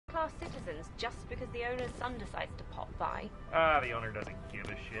citizens just because the owner's son decides to pop by. The owner doesn't give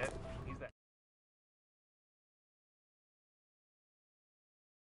a shit. He's the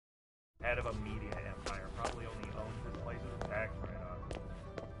head of a media empire. Probably only owns this place with a tax write-off.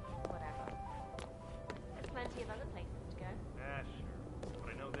 Whatever. There's plenty of other places to go. Sure. But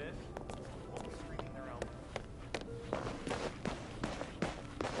I know this. People streaming their album.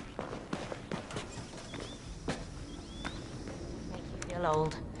 Make you feel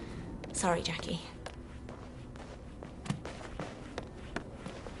old. Sorry, Jackie.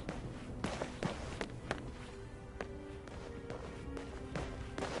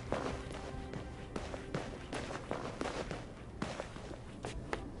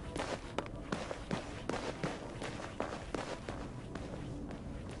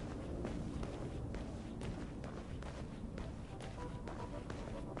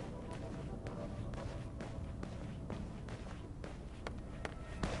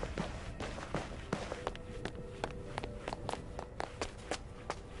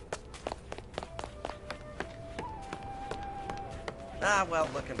 Well,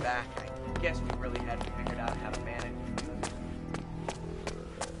 looking back, I guess we really hadn't figured out how to manage.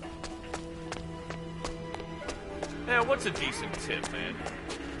 Yeah, what's a decent tip, man?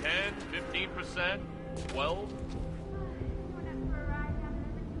 10, 15%? 12?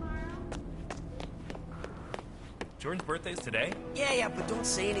 Jordan's birthday's today? Yeah, but don't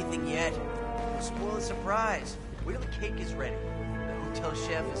say anything yet. We'll spoil the surprise. Wait till the cake is ready. The hotel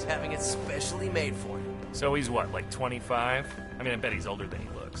chef is having it specially made for him. So he's what, like 25? I mean, I bet he's older than he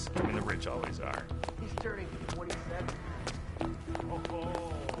looks. I mean, the rich always are. He's turning 27.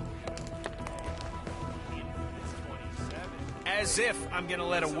 As if I'm gonna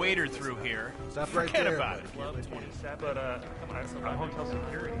let a waiter through here. Stop right Forget there, about it. Club 27. But, come on, I'm hotel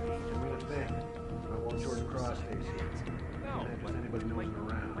security. Just do a thing. I want Jordan Cross stays here. No, If anybody knows him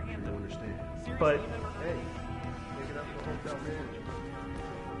around, you'll understand. but Hey, take it up to the hotel manager.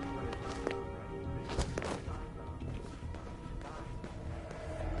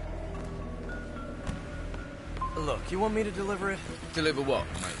 Look, you want me to deliver it? Deliver what,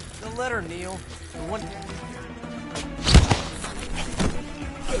 mate? The letter, Neil. The one...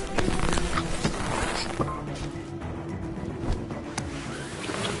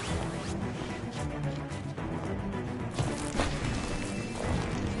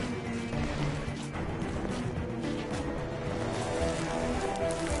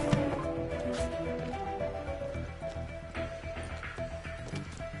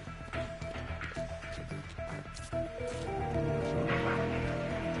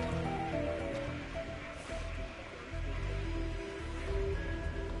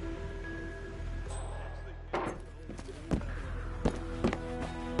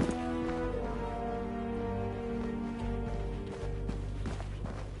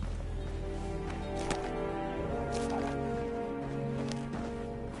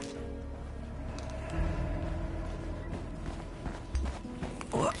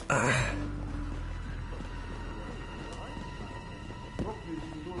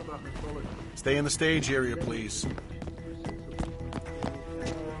 Stay in the stage area, please.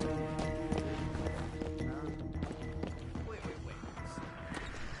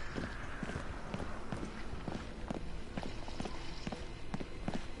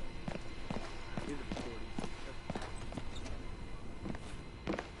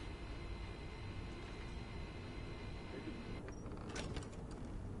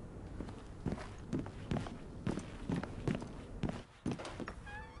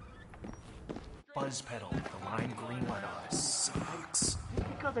 Buzz pedal, the lime green one on this sucks.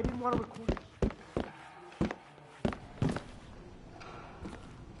 Because I didn't want to record it.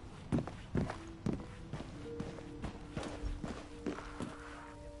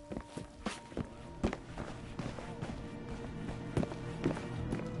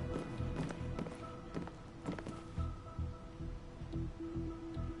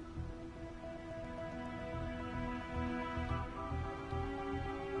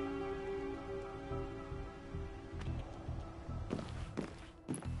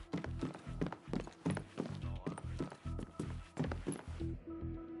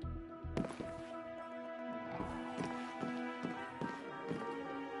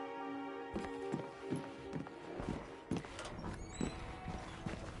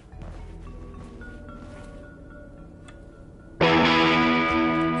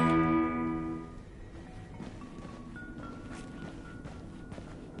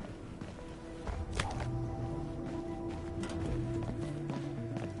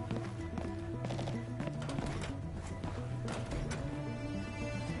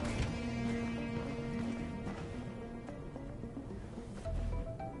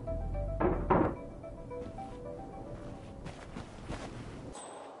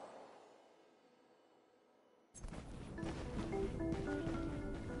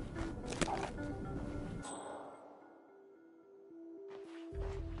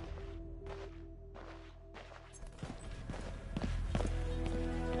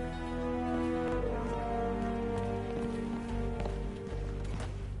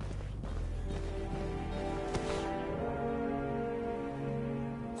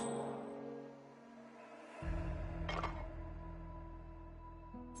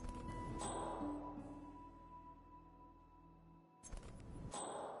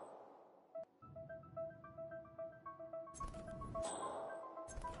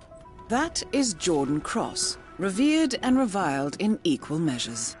 That is Jordan Cross, revered and reviled in equal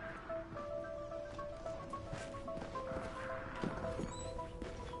measures.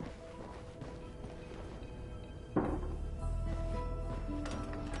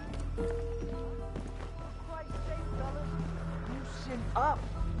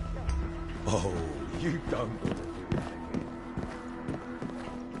 Oh, you don't.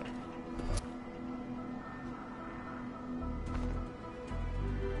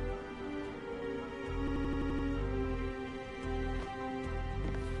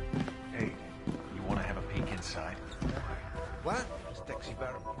 Hey, you want to have a peek inside? What? It's Dexy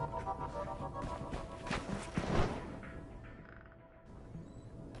Barrett.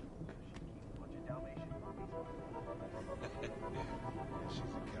 She's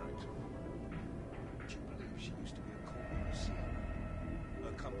a character. Would you believe she used to be a corporate CEO?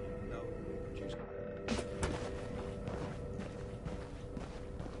 Her company, no, produced.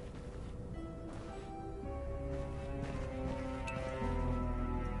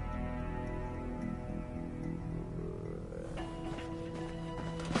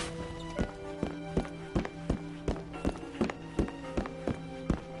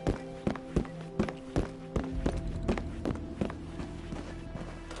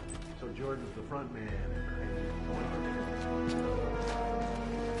 So Jordan's the front man.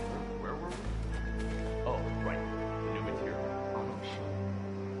 Where were we? Oh, right. New material. Oh, shit.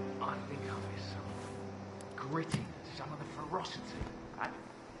 I think I miss some of the grittiness, some of the ferocity.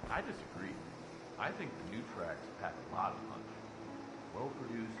 I disagree. I think the new tracks pack a lot of punch. Well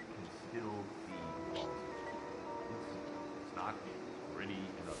produced can still be flawless. It's not gritty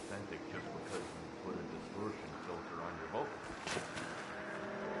and authentic just because you put a distortion filter on your vocals.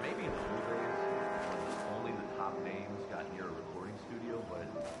 Maybe in the old days, when only the top names got near a recording studio, but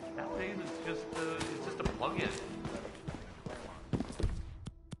nowadays it's just a plug-in.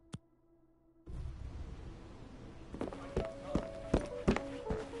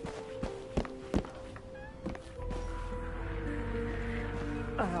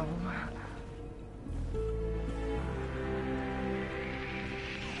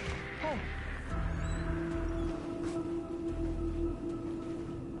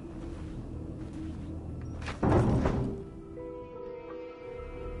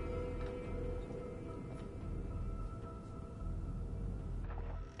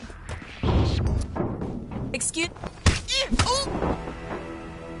 Excuse...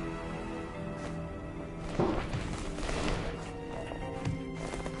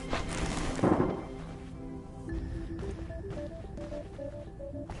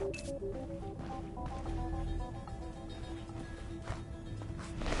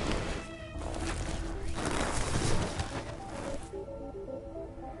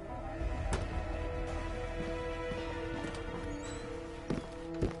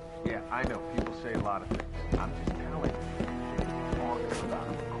 Yeah, I know. People say a lot of things. I'm just telling you. Talking about a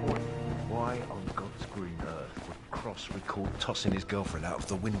recording. Why on God's green earth would Cross record tossing his girlfriend out of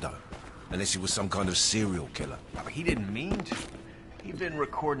the window? Unless he was some kind of serial killer. No, but he didn't mean to. He'd been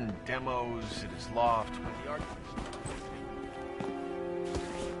recording demos at his loft with the artist.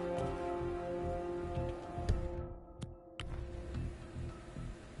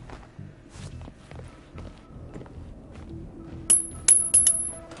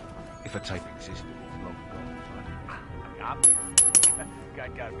 If a tape existed, it's long gone. I mean, obviously. Guy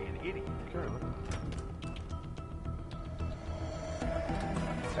gotta be an idiot. Sure.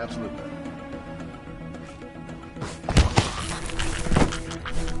 Absolutely.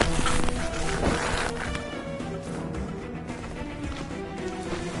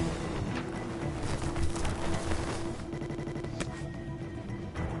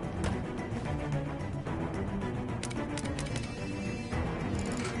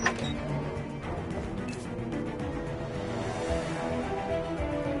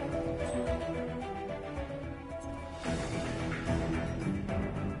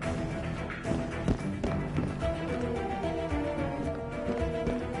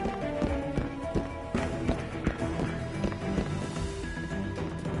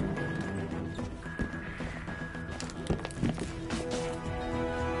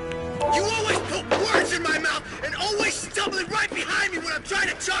 You always put words in my mouth and always stumbling right behind me when I'm trying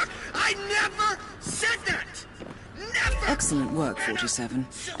to talk. I I never said that! Never! Excellent work, 47.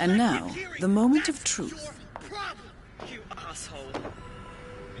 And now, the moment of truth. You asshole.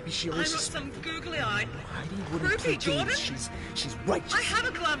 Maybe she I'm always not some googly-eyed Heidi wouldn't groupie, keep Jordan. these. She's right. I have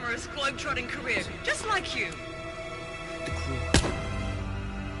a glamorous globe-trotting career, just like you. The crew.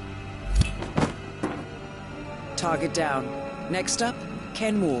 Target down. Next up,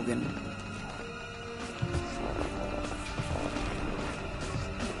 Ken Morgan.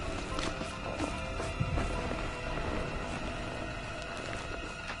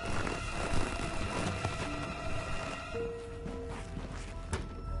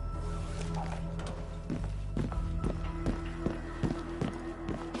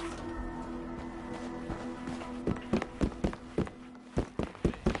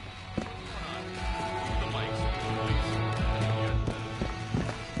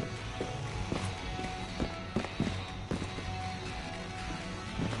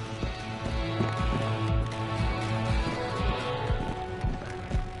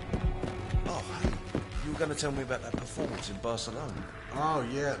 Going to tell me about that performance in Barcelona. Oh,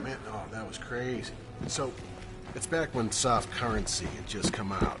 yeah, man. Oh, that was crazy. So, it's back when Soft Currency had just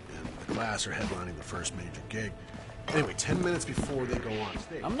come out, and the Class are headlining the first major gig. Anyway, 10 minutes before they go on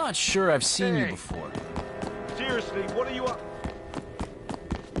stage... I'm not sure I've seen you before. Seriously, what are you up?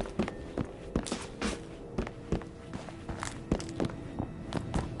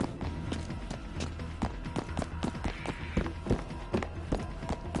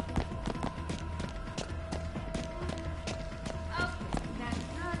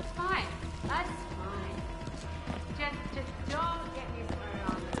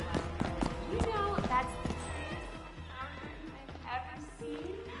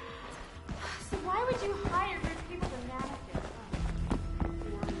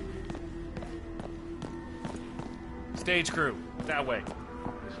 Stage crew, that way.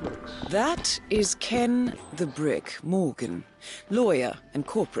 That is Ken the Brick Morgan, lawyer and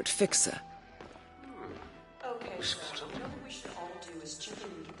corporate fixer. Okay, so what we should all do is chip in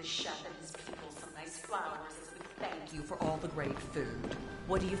and get the chef and his people some nice flowers as a thank you for all the great food.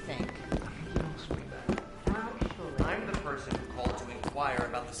 What do you think? I'm the person who called to inquire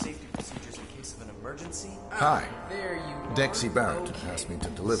about the safety procedures in case of an emergency. Hi. There you are. Dexy Barrett Okay. asked me to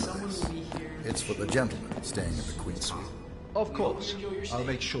deliver Someone this. will be here. It's for the gentleman staying at the Queen Suite. Of course. I'll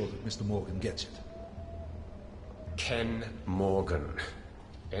make sure that Mr. Morgan gets it. Ken Morgan.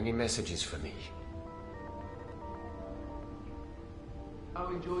 Any messages for me? Oh,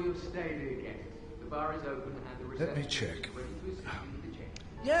 enjoy your stay, dear guests. The bar is open and the reception Let me check. is ready to receive the check.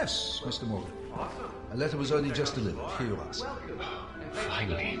 Yes, Mr. Morgan. Awesome. A letter was only just delivered. Here you are, sir. Welcome. And thanks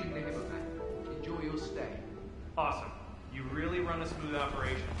Finally. for using the Hippopan. Enjoy your stay. Awesome. You really run a smooth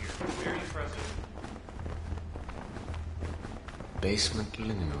operation here. Very impressive. Basement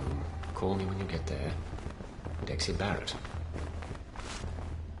linen room. Call me when you get there. Dexy Barrett.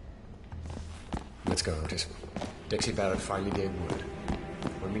 Let's go, Otis. Dexy Barrett finally gave word.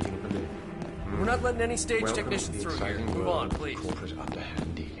 We're meeting at the minute. We're not letting any stage Welcome technician to the through here. exciting Move world on, of please. Corporate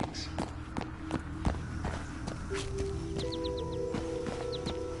underhand dealings.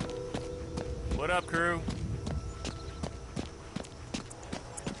 What up, crew?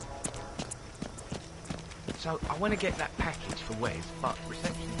 So, I want to get that package for Wes, but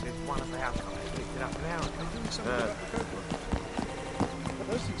reception says one of our guys picked it up an hour ago.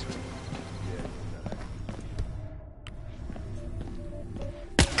 Those things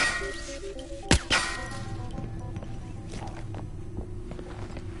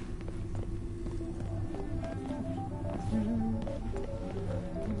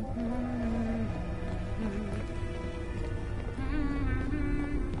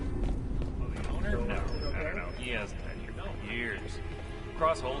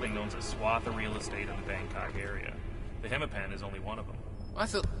Cross Holding owns a swath of real estate in the Bangkok area. The Hemapan is only one of them. I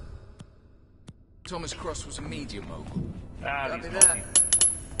thought Thomas Cross was a media mogul. He's multi.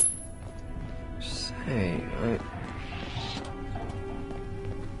 Say,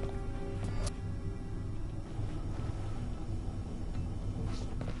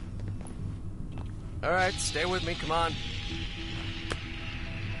 All right, stay with me. Come on.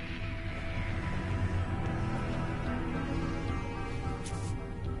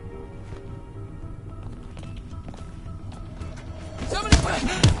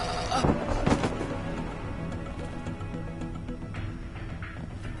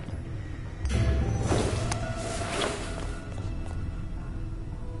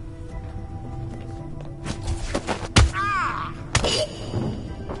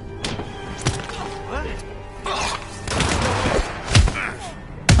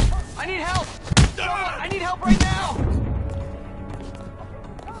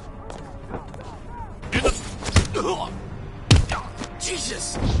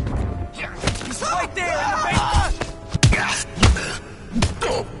 Jesus! He's right there in the bank!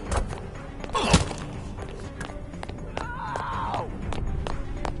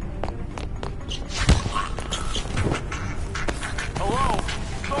 Hello?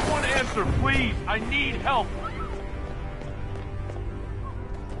 Someone answer, please! I need help!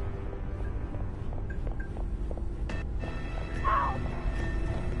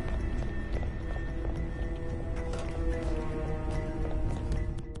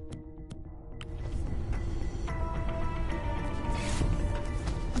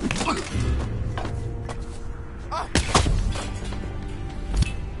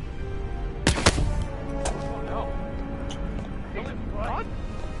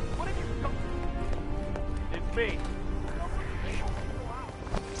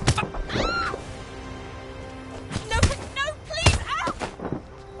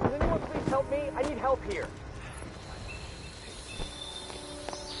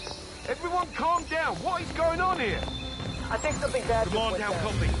 Everyone calm down. What is going on here? I think something bad just Command went down, down.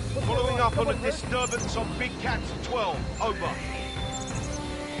 copy. Following up on a Someone hurt? disturbance on Big Cat's 12. Over.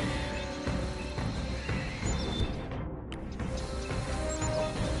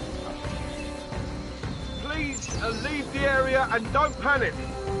 Please leave the area and don't panic.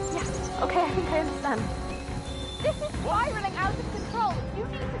 Yes, okay, I think I understand. This is spiraling out of control. You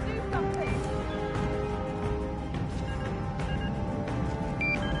need to do something.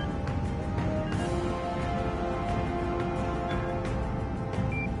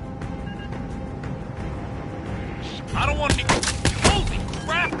 I don't want any... Holy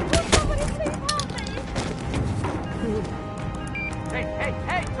crap! Somebody please help me!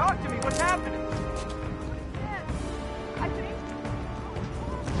 Hey, talk to me. What's happening? I think...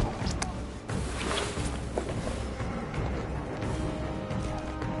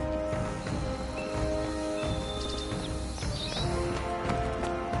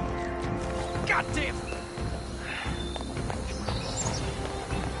 God damn!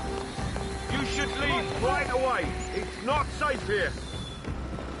 You should leave right away. It's not safe here.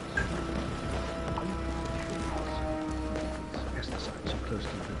 I guess the sites are close to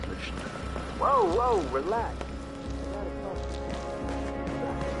the ventilation. Whoa, relax.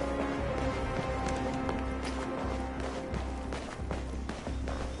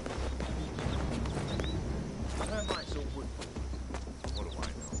 Termites or wood? What do I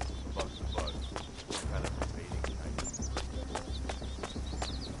know? Bug's a bug. Kind of invading type.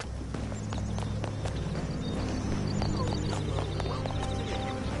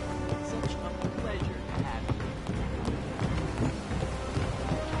 Such a pleasure to have you.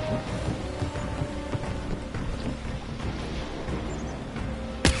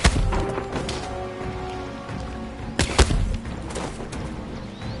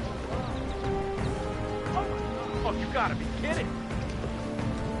 Oh, you gotta be kidding.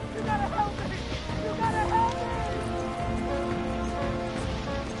 You gotta help me! You gotta help me!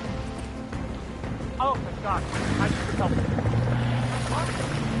 Oh, my God. I need your help.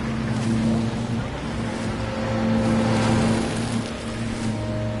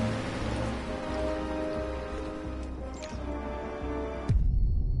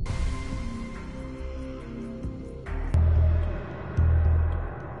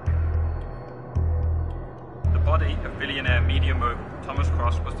 The body of billionaire media mogul Thomas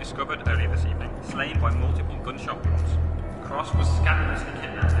Cross was discovered earlier this evening, slain by multiple gunshot wounds. Cross was scandalously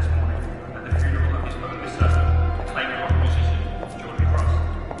kidnapped this morning at the funeral of his only son, acclaimed rock musician Jordan Cross.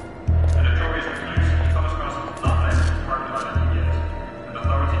 The notorious recluse Thomas Cross has not left his private life in years, and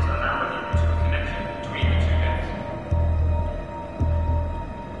authorities are now looking into a connection between the two men.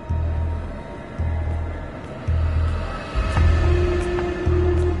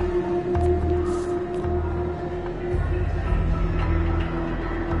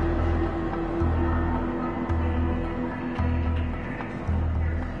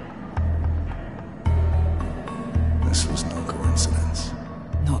 This was no coincidence.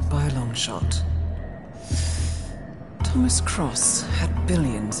 Not by a long shot. Thomas Cross had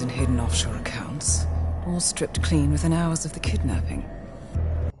billions in hidden offshore accounts, all stripped clean within hours of the kidnapping.